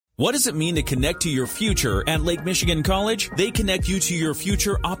What does it mean to connect to your future at Lake Michigan College? They connect you to your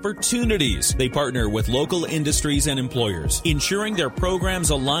future opportunities. They partner with local industries and employers, ensuring their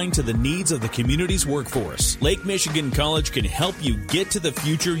programs align to the needs of the community's workforce. Lake Michigan College can help you get to the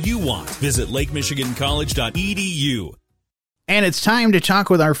future you want. Visit lakemichigancollege.edu. And it's time to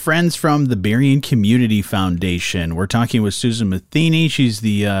talk with our friends from the Berrien Community Foundation. We're talking with Susan Matheny. She's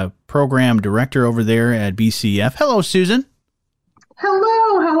the program director over there at BCF. Hello, Susan.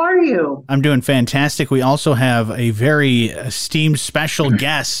 Hello, how are you? I'm doing fantastic. We also have a very esteemed special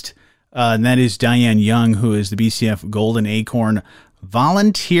guest, and that is Diane Young, who is the BCF Golden Acorn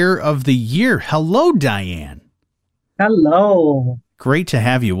Volunteer of the Year. Hello, Diane. Hello. Great to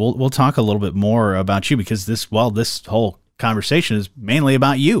have you. We'll talk a little bit more about you because this whole conversation is mainly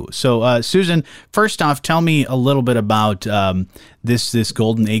about you. So, Susan, first off, tell me a little bit about this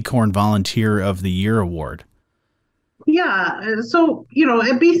Golden Acorn Volunteer of the Year award. Yeah. So,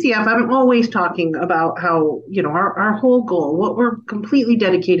 at BCF, I'm always talking about how, our whole goal, what we're completely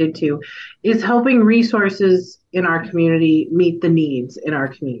dedicated to is helping resources in our community meet the needs in our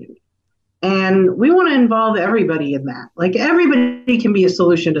community. And we want to involve everybody in that. Like everybody can be a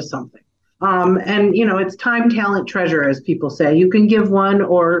solution to something. It's time, talent, treasure, as people say. You can give one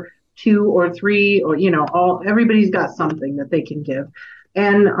or two or three or, everybody's got something that they can give.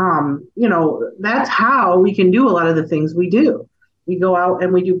 And, that's how we can do a lot of the things we do. We go out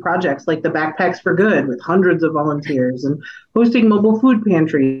and we do projects like the Backpacks for Good with hundreds of volunteers and hosting mobile food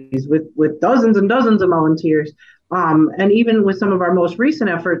pantries with dozens and dozens of volunteers. And even with some of our most recent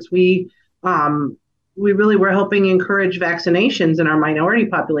efforts, we really were helping encourage vaccinations in our minority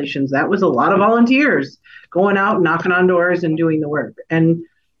populations. That was a lot of volunteers going out, knocking on doors and doing the work. And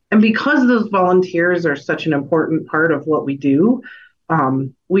because those volunteers are such an important part of what we do,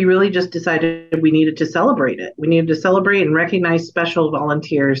 we really just decided we needed to celebrate it. We needed to celebrate and recognize special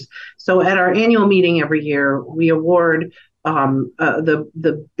volunteers. So at our annual meeting every year, we award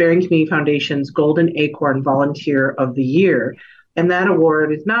the Berrien Community Foundation's Golden Acorn Volunteer of the Year. And that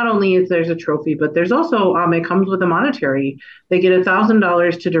award is not only there's a trophy, but there's also, it comes with a monetary. They get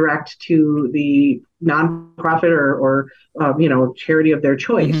 $1,000 to direct to the nonprofit or charity of their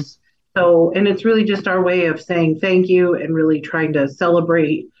choice. Mm-hmm. So, and it's really just our way of saying thank you and really trying to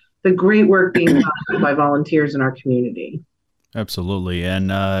celebrate the great work being done by volunteers in our community. Absolutely.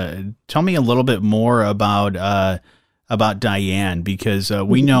 And tell me a little bit more about Diane, because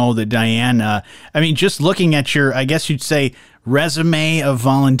we know that Diane, just looking at your, I guess you'd say, resume of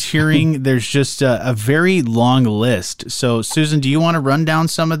volunteering, there's just a very long list. So, Susan, do you want to run down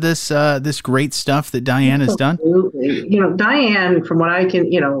some of this great stuff that Diane has done? Absolutely. Diane, from what I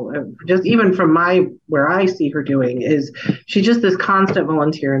can, just even from where I see her doing, is she's just this constant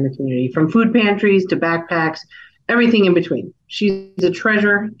volunteer in the community, from food pantries to backpacks, everything in between. She's a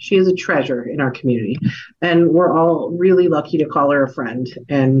treasure. She is a treasure in our community, and we're all really lucky to call her a friend.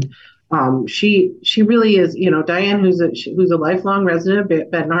 And she really is, Diane, who's a lifelong resident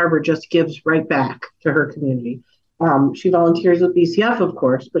of Benton Harbor, just gives right back to her community. She volunteers with BCF, of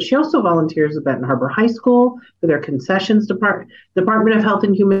course, but she also volunteers at Benton Harbor High School for their concessions Department of Health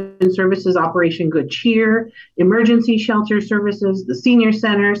and Human Services, Operation Good Cheer, Emergency Shelter Services, the Senior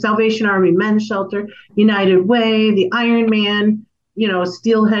Center, Salvation Army Men's Shelter, United Way, the Ironman,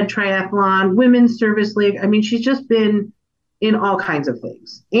 Steelhead Triathlon, Women's Service League. She's just been in all kinds of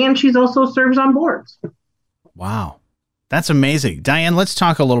things. And she's also serves on boards. Wow. That's amazing. Diane, let's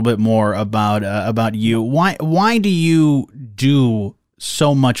talk a little bit more about you. Why do you do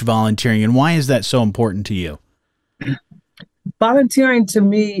so much volunteering, and why is that so important to you? Volunteering to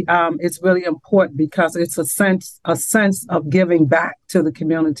me is really important because it's a sense of giving back to the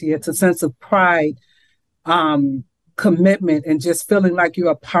community. It's a sense of pride, commitment, and just feeling like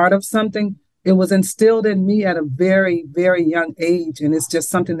you're a part of something. It was instilled in me at a very, very young age, and it's just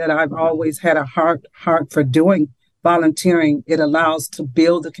something that I've always had a heart for doing. Volunteering, it allows to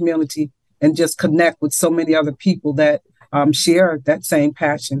build the community and just connect with so many other people that share that same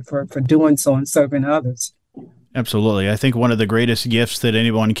passion for doing so and serving others. Absolutely. I think one of the greatest gifts that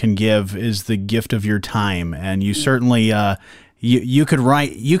anyone can give is the gift of your time. And you certainly, you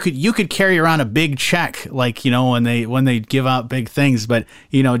could carry around a big check, like, when they give out big things, but,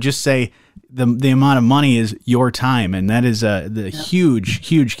 just say the amount of money is your time. And that is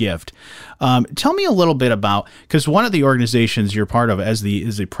huge gift. Tell me a little bit about, because one of the organizations you're part of as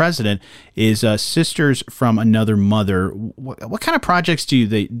the president is Sisters from Another Mother. What kind of projects do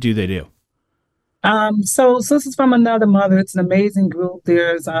they do? So Sisters from Another Mother, it's an amazing group.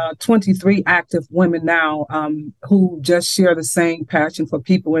 There's 23 active women now who just share the same passion for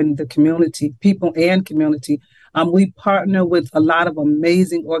people in the community, people and community. We partner with a lot of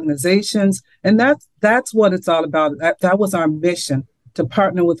amazing organizations, and that's what it's all about. That was our mission, to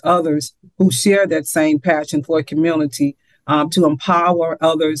partner with others who share that same passion for a community, to empower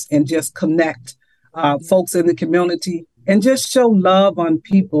others and just connect folks in the community and just show love on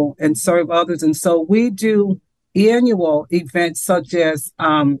people and serve others. And so we do annual events such as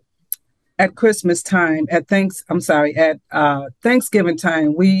at Christmas time, at Thanksgiving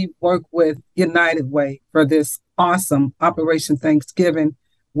time, we work with United Way for this awesome Operation Thanksgiving,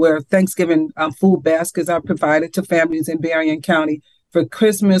 where Thanksgiving food baskets are provided to families in Berrien County. For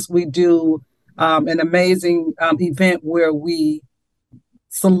Christmas, we do an amazing event where we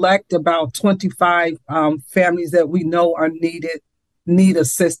select about 25 families that we know are need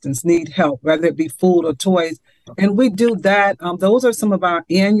assistance, need help, whether it be food or toys. And we do that. Those are some of our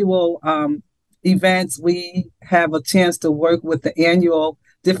annual events. We have a chance to work with the annual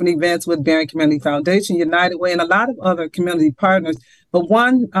different events with Berrien Community Foundation, United Way, and a lot of other community partners. But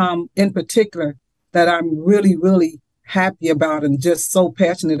one in particular that I'm really, really happy about and just so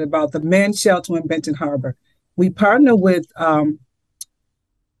passionate about, the Men's Shelter in Benton Harbor. We partner with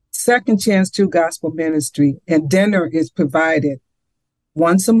Second Chance True Gospel Ministry, and dinner is provided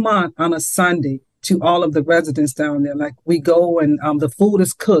once a month on a Sunday to all of the residents down there. Like, we go and the food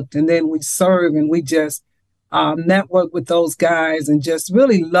is cooked, and then we serve, and we just network with those guys and just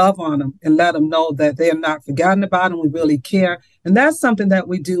really love on them and let them know that they are not forgotten about, and we really care. And that's something that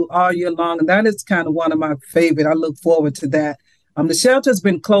we do all year long. And that is kind of one of my favorite. I look forward to that. The shelter's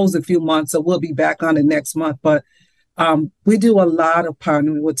been closed a few months, so we'll be back on it next month. But we do a lot of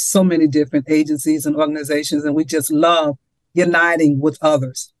partnering with so many different agencies and organizations, and we just love uniting with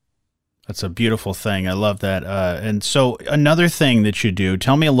others. That's a beautiful thing. I love that. And so another thing that you do,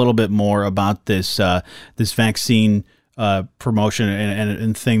 tell me a little bit more about this this vaccine promotion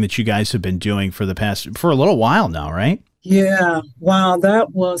and thing that you guys have been doing for a little while now, right? Yeah. Wow.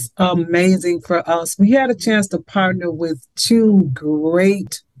 That was amazing for us. We had a chance to partner with two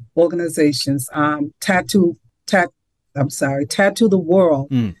great organizations, Tattoo the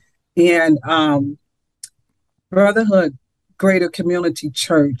World and Brotherhood Greater Community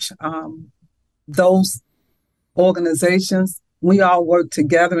Church. Those organizations, we all work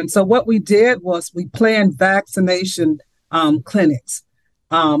together. And so what we did was we planned vaccination clinics.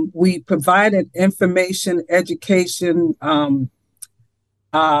 We provided information, education,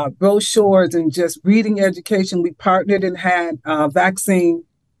 brochures, and just reading education. We partnered and had vaccine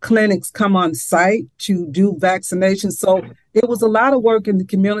clinics come on site to do vaccinations. So it was a lot of work in the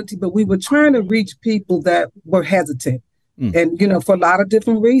community, but we were trying to reach people that were hesitant and, for a lot of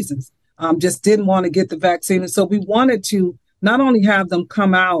different reasons, just didn't want to get the vaccine. And so we wanted to not only have them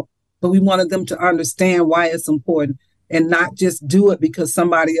come out, but we wanted them to understand why it's important and not just do it because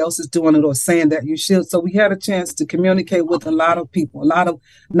somebody else is doing it or saying that you should. So we had a chance to communicate with a lot of people, a lot of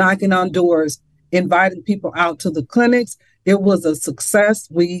knocking on doors, inviting people out to the clinics. It was a success.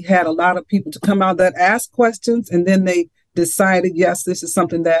 We had a lot of people to come out that asked questions, and then they decided, yes, this is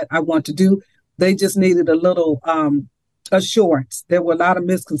something that I want to do. They just needed a little assurance. There were a lot of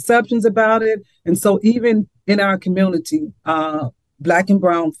misconceptions about it. And so even in our community, Black and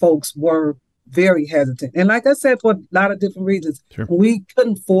brown folks were very hesitant. And like I said, for a lot of different reasons, Sure. We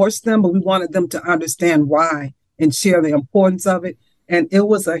couldn't force them, but we wanted them to understand why and share the importance of it. And it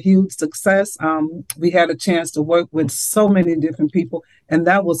was a huge success. We had a chance to work with so many different people, and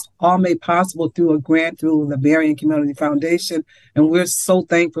that was all made possible through a grant through the Berrien Community Foundation. And we're so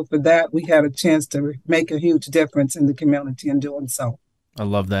thankful for that. We had a chance to make a huge difference in the community in doing so. I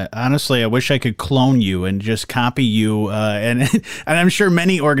love that. Honestly, I wish I could clone you and just copy you. And I'm sure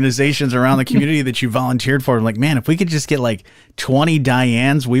many organizations around the community that you volunteered for. I'm like, man, if we could just get like 20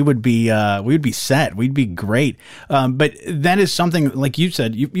 Dianes, we would be set. We'd be great. But that is something, like you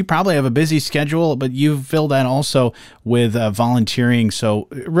said, you probably have a busy schedule, but you fill that also with volunteering. So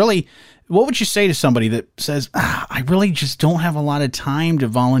really, what would you say to somebody that says, I really just don't have a lot of time to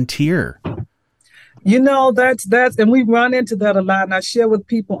volunteer? That's, and we run into that a lot, and I share with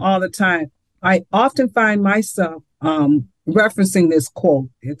people all the time. I often find myself referencing this quote.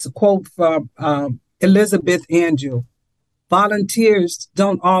 It's a quote from Elizabeth Andrew. Volunteers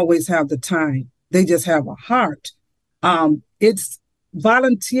don't always have the time. They just have a heart.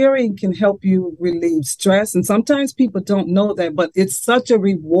 Volunteering can help you relieve stress. And sometimes people don't know that, but it's such a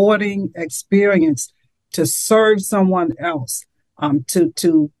rewarding experience to serve someone else,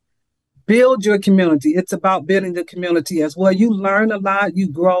 to build your community. It's about building the community as well. You learn a lot, you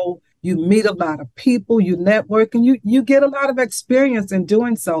grow, you meet a lot of people, you network, and you get a lot of experience in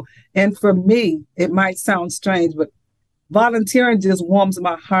doing so. And for me, it might sound strange, but volunteering just warms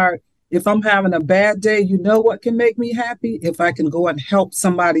my heart. If I'm having a bad day, you know what can make me happy? If I can go and help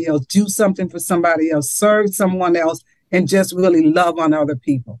somebody else, do something for somebody else, serve someone else, and just really love on other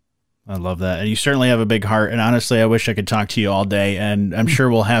people. I love that. And you certainly have a big heart. And honestly, I wish I could talk to you all day. And I'm sure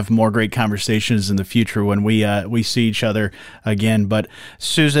we'll have more great conversations in the future when we see each other again. But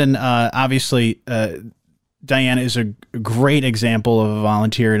Susan, obviously, Diane is a great example of a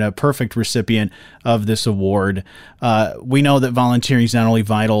volunteer and a perfect recipient of this award. We know that volunteering is not only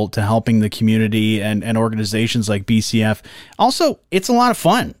vital to helping the community and organizations like BCF, also it's a lot of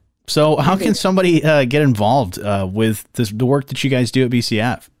fun. So how can somebody get involved with the work that you guys do at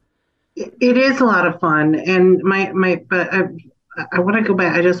BCF? It is a lot of fun, and but I want to go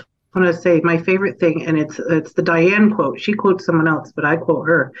back. I just want to say my favorite thing, and it's the Diane quote. She quotes someone else, but I quote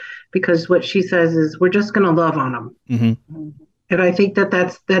her because what she says is, "We're just going to love on them." Mm-hmm. And I think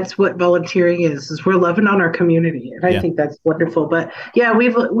that's what volunteering is we're loving on our community, and I think that's wonderful. But yeah,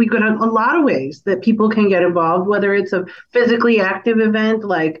 we've got a lot of ways that people can get involved, whether it's a physically active event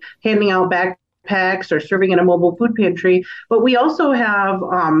like handing out backpacks or serving in a mobile food pantry. But we also have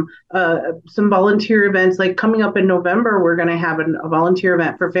some volunteer events, like coming up in November, we're going to have a volunteer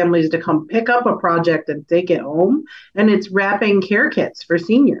event for families to come pick up a project and take it home. And it's wrapping care kits for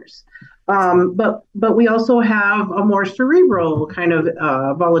seniors. But we also have a more cerebral kind of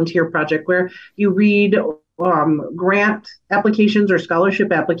volunteer project where you read grant applications or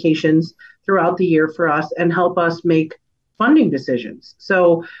scholarship applications throughout the year for us and help us make funding decisions.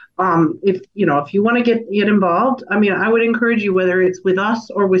 So if you want to get involved, I mean, I would encourage you, whether it's with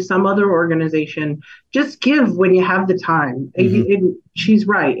us or with some other organization, just give when you have the time. Mm-hmm. She's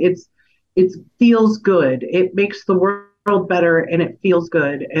right. It feels good. It makes the world better and it feels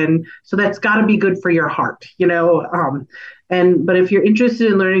good. And so that's got to be good for your heart, but if you're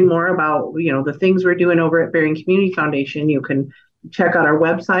interested in learning more about, the things we're doing over at Berrien Community Foundation, you can check out our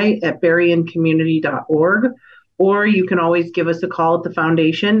website at berriencommunity.org. Or you can always give us a call at the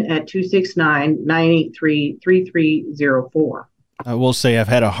foundation at 269-983-3304. I will say I've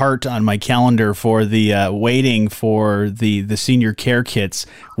had a heart on my calendar for the waiting for the senior care kits.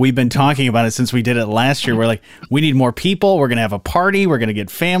 We've been talking about it since we did it last year. We're like, we need more people. We're going to have a party. We're going to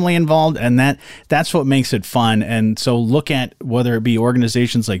get family involved. And that's what makes it fun. And so look at whether it be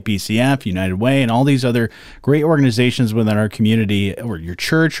organizations like BCF, United Way, and all these other great organizations within our community or your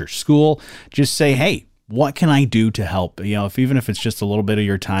church or school. Just say, hey, what can I do to help? Even if it's just a little bit of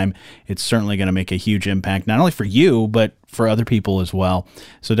your time, it's certainly going to make a huge impact, not only for you, but for other people as well.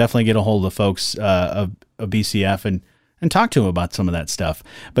 So definitely get a hold of the folks of BCF and talk to them about some of that stuff.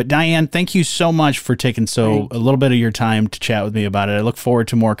 But Diane, thank you so much for taking a little bit of your time to chat with me about it. I look forward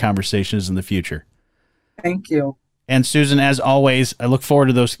to more conversations in the future. Thank you. And Susan, as always, I look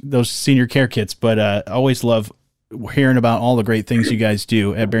forward to those senior care kits, but always love hearing about all the great things you guys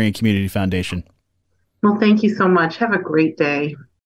do at Berrien Community Foundation. Well, thank you so much. Have a great day.